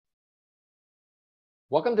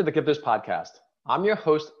Welcome to the Gifters Podcast. I'm your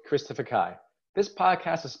host, Christopher Kai. This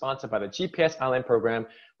podcast is sponsored by the GPS Online Program,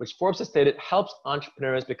 which Forbes has stated helps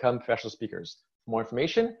entrepreneurs become professional speakers. For more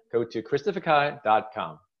information, go to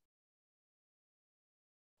christopherkai.com.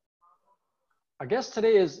 Our guest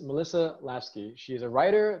today is Melissa Lafsky. She is a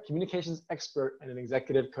writer, communications expert, and an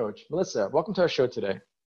executive coach. Melissa, welcome to our show today.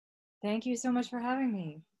 Thank you so much for having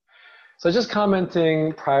me. So just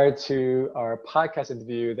commenting prior to our podcast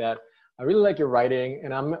interview that I really like your writing,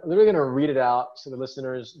 and I'm literally going to read it out so the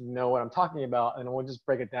listeners know what I'm talking about, and we'll just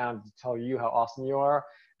break it down to tell you how awesome you are.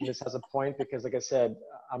 And this has a point because, like I said,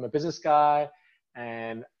 I'm a business guy,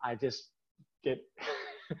 and I just get,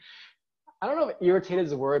 I don't know if irritated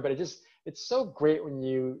is a word, but it's so great when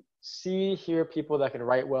you hear people that can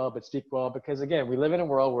write well but speak well, because again, we live in a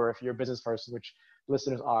world where if you're a business person, which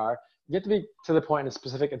listeners are, you have to be to the point and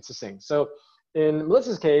specific and succinct. So in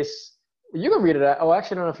Melissa's case, you can read it out. Oh,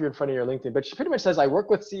 actually, I don't know if you're in front of your LinkedIn, but she pretty much says, I work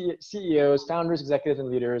with CEOs, founders, executives, and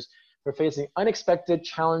leaders who are facing unexpected,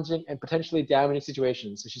 challenging, and potentially damaging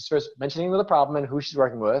situations. So she's first mentioning the problem and who she's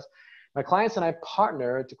working with. My clients and I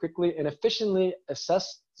partner to quickly and efficiently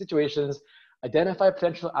assess situations, identify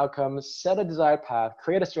potential outcomes, set a desired path,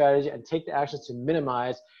 create a strategy, and take the actions to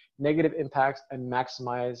minimize negative impacts and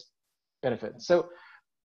maximize benefits. So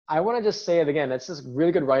I want to just say it again. That's just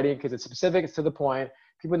really good writing because it's specific, it's to the point.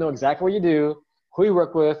 People know exactly what you do, who you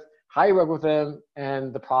work with, how you work with them,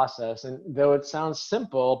 and the process. And though it sounds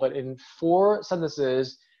simple, but in 4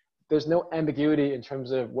 sentences, there's no ambiguity in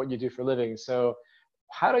terms of what you do for a living. So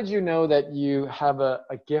how did you know that you have a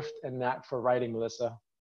gift and knack for writing, Melissa?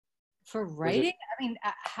 For writing? I mean,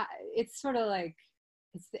 it's sort of like,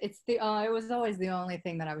 it was always the only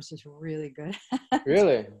thing that I was just really good at.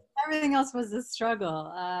 Really? Everything else was a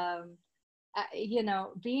struggle.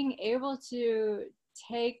 Being able to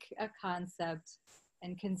take a concept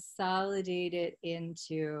and consolidate it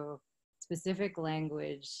into specific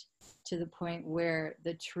language to the point where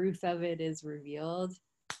the truth of it is revealed,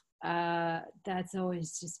 that's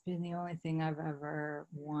always just been the only thing I've ever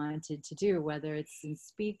wanted to do, whether it's in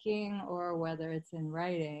speaking or whether it's in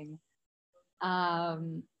writing. I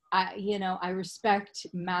respect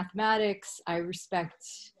mathematics. I respect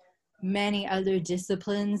many other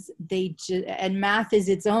disciplines. And math is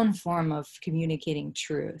its own form of communicating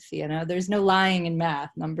truth. There's no lying in math.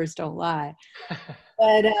 Numbers don't lie.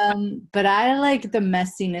 But I like the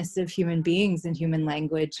messiness of human beings and human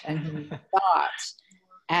language and human thought.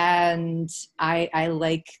 And I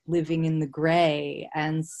like living in the gray.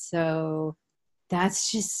 And so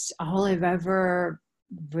that's just all I've ever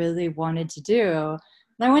really wanted to do.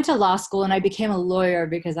 And I went to law school and I became a lawyer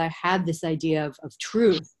because I had this idea of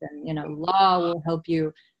truth and, law will help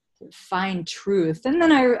you find truth. And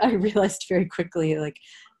then I realized very quickly, like,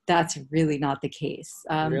 that's really not the case.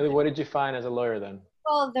 Really? What did you find as a lawyer then?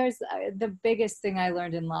 Well, there's the biggest thing I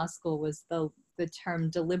learned in law school was the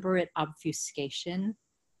term deliberate obfuscation.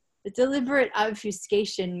 The deliberate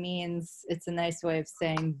obfuscation means, it's a nice way of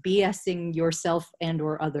saying BSing yourself and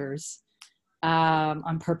or others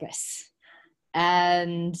on purpose.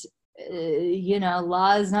 And,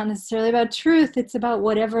 law is not necessarily about truth. It's about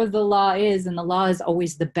whatever the law is. And the law is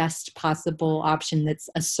always the best possible option that's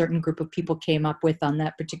a certain group of people came up with on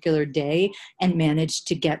that particular day and managed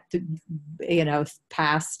to get,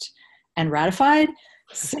 passed and ratified.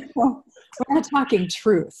 So we're not talking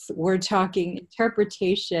truth. We're talking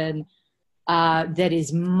interpretation that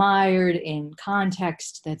is mired in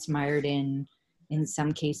context, that's mired in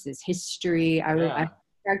some cases, history. I'm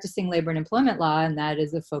practicing labor and employment law, and that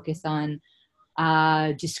is a focus on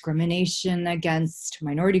discrimination against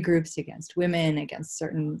minority groups, against women, against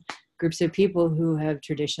certain groups of people who have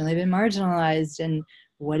traditionally been marginalized. And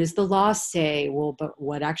what does the law say? Well, but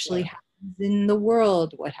what actually happens in the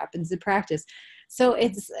world? What happens in practice? So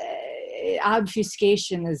it's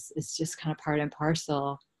obfuscation is just kind of part and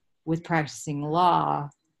parcel with practicing law.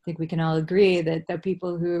 I think we can all agree that the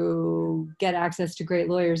people who get access to great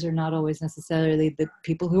lawyers are not always necessarily the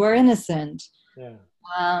people who are innocent. Yeah.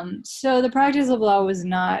 So the practice of law was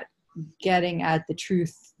not getting at the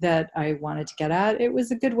truth that I wanted to get at. It was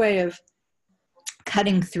a good way of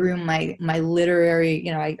cutting through my literary,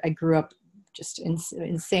 I grew up just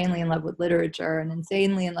insanely in love with literature and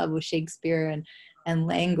insanely in love with Shakespeare and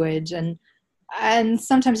language. And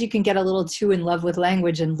sometimes you can get a little too in love with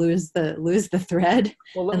language and lose the thread.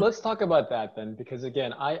 Well, let's talk about that then, because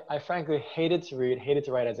again, I frankly hated to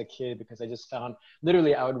write as a kid because I just found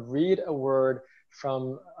literally I would read a word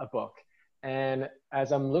from a book. And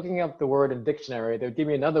as I'm looking up the word in dictionary, they would give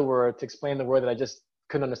me another word to explain the word that I just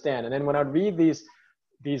couldn't understand. And then when I'd read these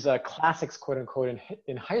classics, quote unquote,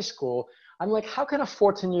 in high school, I'm like, how can a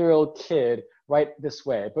 14-year-old kid write this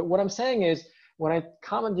way. But what I'm saying is, when I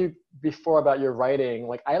commented you before about your writing,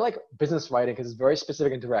 like I like business writing because it's very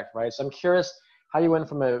specific and direct, right? So I'm curious how you went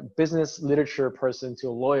from a business literature person to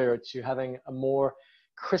a lawyer to having a more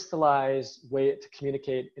crystallized way to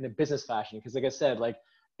communicate in a business fashion. Because like I said, like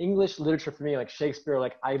English literature for me, like Shakespeare,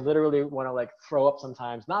 like I literally want to like throw up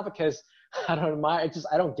sometimes, not because I don't mind, it's just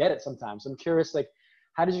I don't get it sometimes. So I'm curious, like,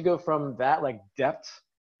 how did you go from that like depth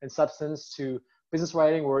and substance to business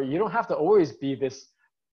writing, where you don't have to always be this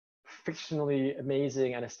fictionally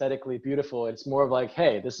amazing and aesthetically beautiful? It's more of like,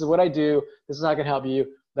 hey, this is what I do. This is how I can help you.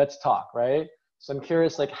 Let's talk, right? So I'm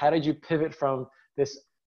curious, like, how did you pivot from this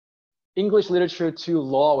English literature to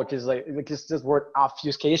law, which is like just this word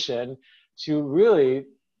obfuscation, to really,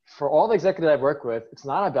 for all the executives I've worked with, it's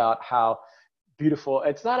not about how beautiful,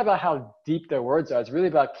 it's not about how deep their words are. It's really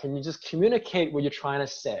about, can you just communicate what you're trying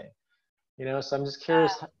to say? You know, so I'm just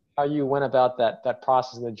curious how you went about that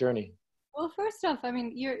process and the journey. Well, first off, I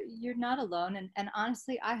mean, you're not alone. And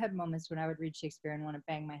honestly, I had moments when I would read Shakespeare and want to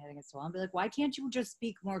bang my head against the wall and be like, why can't you just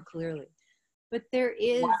speak more clearly? But there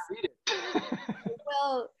is, Why read it?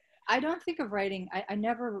 well, I don't think of writing, I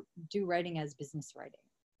never do writing as business writing.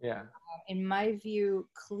 Yeah. In my view,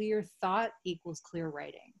 clear thought equals clear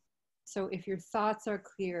writing. So if your thoughts are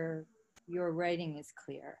clear, your writing is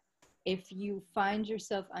clear. If you find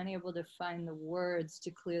yourself unable to find the words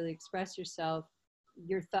to clearly express yourself,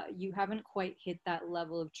 you haven't quite hit that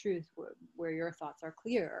level of truth where your thoughts are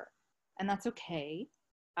clear, and that's okay.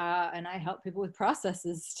 And I help people with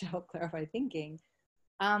processes to help clarify thinking.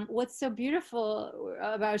 What's so beautiful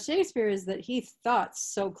about Shakespeare is that he thought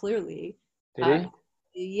so clearly. Did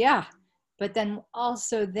he? Yeah, but then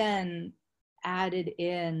also then added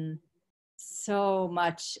in so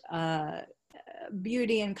much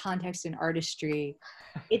beauty and context and artistry.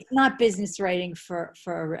 It's not business writing for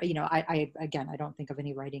you know, I again, I don't think of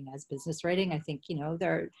any writing as business writing. I think, you know,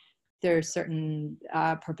 there are certain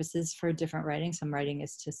purposes for different writing. Some writing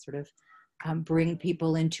is to sort of bring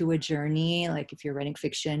people into a journey, like if you're writing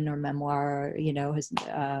fiction or memoir, you know, has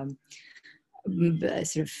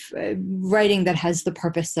sort of writing that has the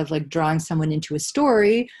purpose of like drawing someone into a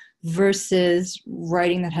story, versus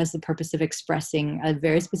writing that has the purpose of expressing a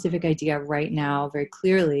very specific idea right now very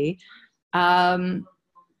clearly. You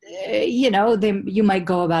know, you might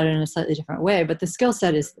go about it in a slightly different way, but the skill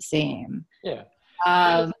set is the same. Yeah.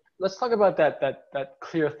 Um, Let's talk about that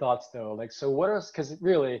clear thoughts though. Like, so what are, because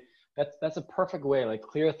really that's a perfect way. Like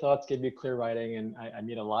clear thoughts give you clear writing, and I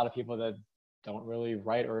meet a lot of people that don't really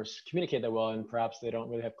write or communicate that well, and perhaps they don't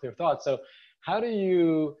really have clear thoughts. So how do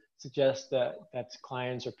you suggest that to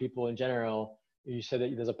clients or people in general? You said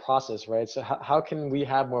that there's a process, right? So how can we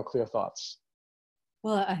have more clear thoughts?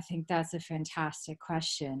 well, I think that's a fantastic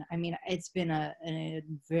question. I mean, it's been a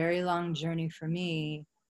very long journey for me,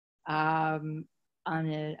 on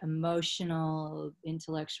an emotional,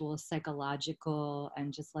 intellectual, psychological,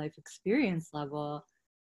 and just life experience level.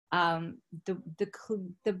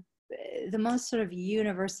 The the most sort of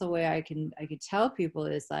universal way I could tell people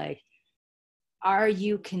is like, are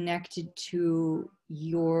you connected to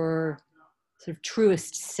your sort of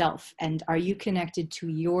truest self, and are you connected to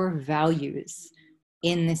your values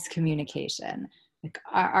in this communication? Like,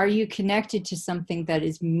 are you connected to something that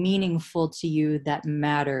is meaningful to you, that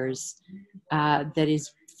matters, that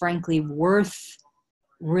is frankly worth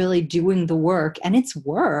really doing the work? And it's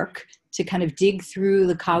work to kind of dig through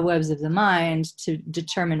the cobwebs of the mind to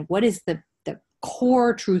determine what is the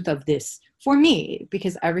core truth of this for me,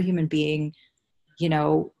 because every human being, you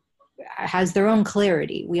know, has their own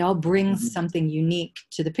clarity. We all bring something unique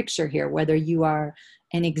to the picture here, whether you are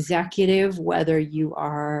an executive, whether you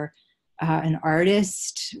are an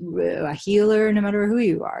artist, a healer, no matter who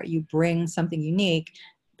you are, you bring something unique,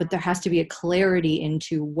 but there has to be a clarity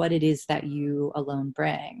into what it is that you alone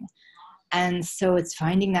bring. And so it's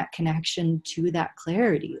finding that connection to that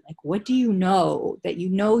clarity. Like, what do you know that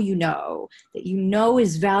that you know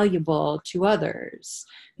is valuable to others?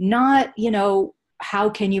 Not, you know, how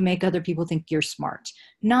can you make other people think you're smart?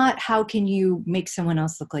 Not how can you make someone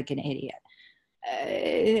else look like an idiot?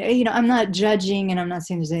 You know, I'm not judging, and I'm not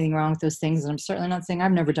saying there's anything wrong with those things. And I'm certainly not saying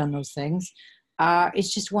I've never done those things.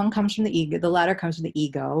 It's just one comes from the ego. The latter comes from the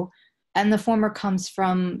ego. And the former comes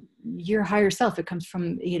from your higher self. It comes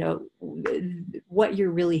from, you know, what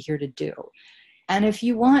you're really here to do. And if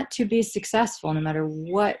you want to be successful, no matter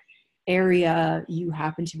what area you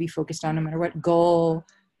happen to be focused on, no matter what goal,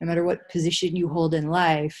 no matter what position you hold in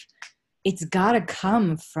life, it's got to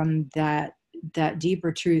come from that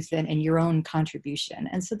deeper truth and your own contribution.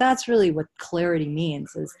 And so that's really what clarity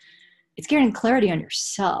means, is it's getting clarity on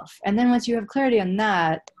yourself. And then once you have clarity on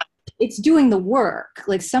that, it's doing the work.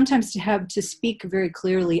 Like sometimes to speak very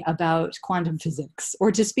clearly about quantum physics,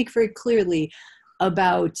 or to speak very clearly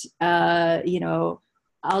about,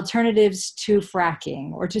 alternatives to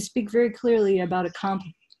fracking, or to speak very clearly about a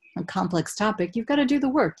complex topic, you've got to do the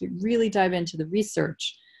work. You really dive into the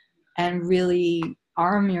research and really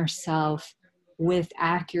arm yourself with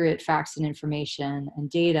accurate facts and information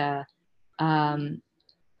and data, and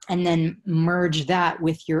then merge that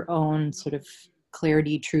with your own sort of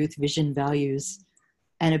clarity, truth, vision, values,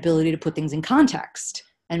 and ability to put things in context.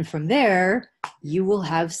 And from there, you will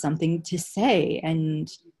have something to say,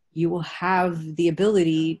 and you will have the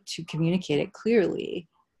ability to communicate it clearly.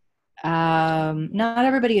 Not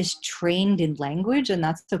everybody is trained in language, and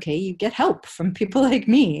that's okay. You get help from people like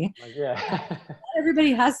me. Like, yeah. Not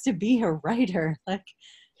everybody has to be a writer. Like,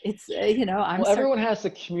 it's, Well, everyone has to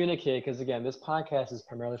communicate, because again, this podcast is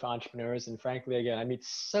primarily for entrepreneurs. And frankly, again, I meet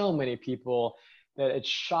so many people that it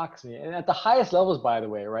shocks me. And at the highest levels, by the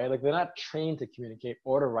way, right? Like they're not trained to communicate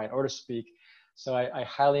or to write or to speak. So I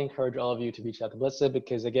highly encourage all of you to reach out to Melissa,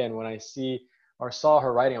 because again, when I see or saw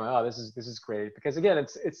her writing, I'm like, oh, this is great. Because again,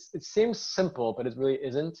 it seems simple, but it really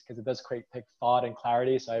isn't, because it does take thought and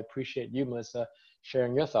clarity. So I appreciate you, Melissa,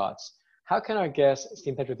 sharing your thoughts. How can our guests stay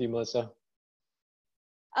in touch with you, Melissa?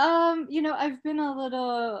 I've been a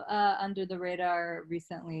little under the radar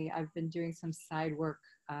recently. I've been doing some side work,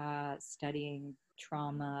 studying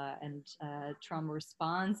trauma and trauma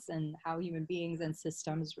response, and how human beings and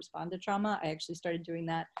systems respond to trauma. I actually started doing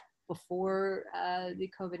that before the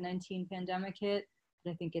COVID-19 pandemic hit,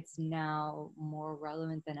 but I think it's now more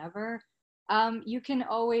relevant than ever. You can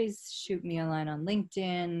always shoot me a line on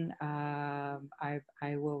LinkedIn.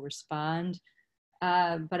 I will respond,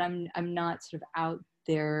 but I'm not sort of out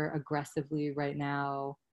there aggressively right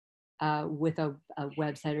now with a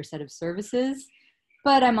website or set of services.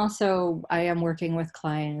 But I am working with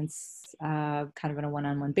clients kind of on a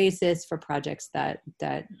one-on-one basis for projects that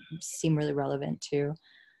seem really relevant to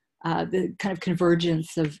the kind of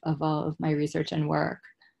convergence of all of my research and work.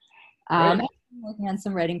 I'm working on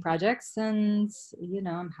some writing projects, and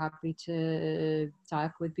I'm happy to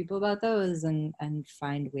talk with people about those and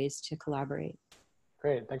find ways to collaborate.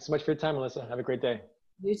 Great. Thanks so much for your time, Melissa. Have a great day.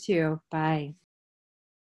 You too. Bye.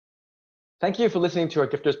 Thank you for listening to our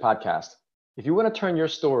Gifters podcast. If you want to turn your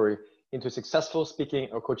story into a successful speaking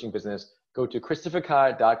or coaching business, go to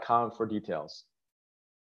christopherkai.com for details.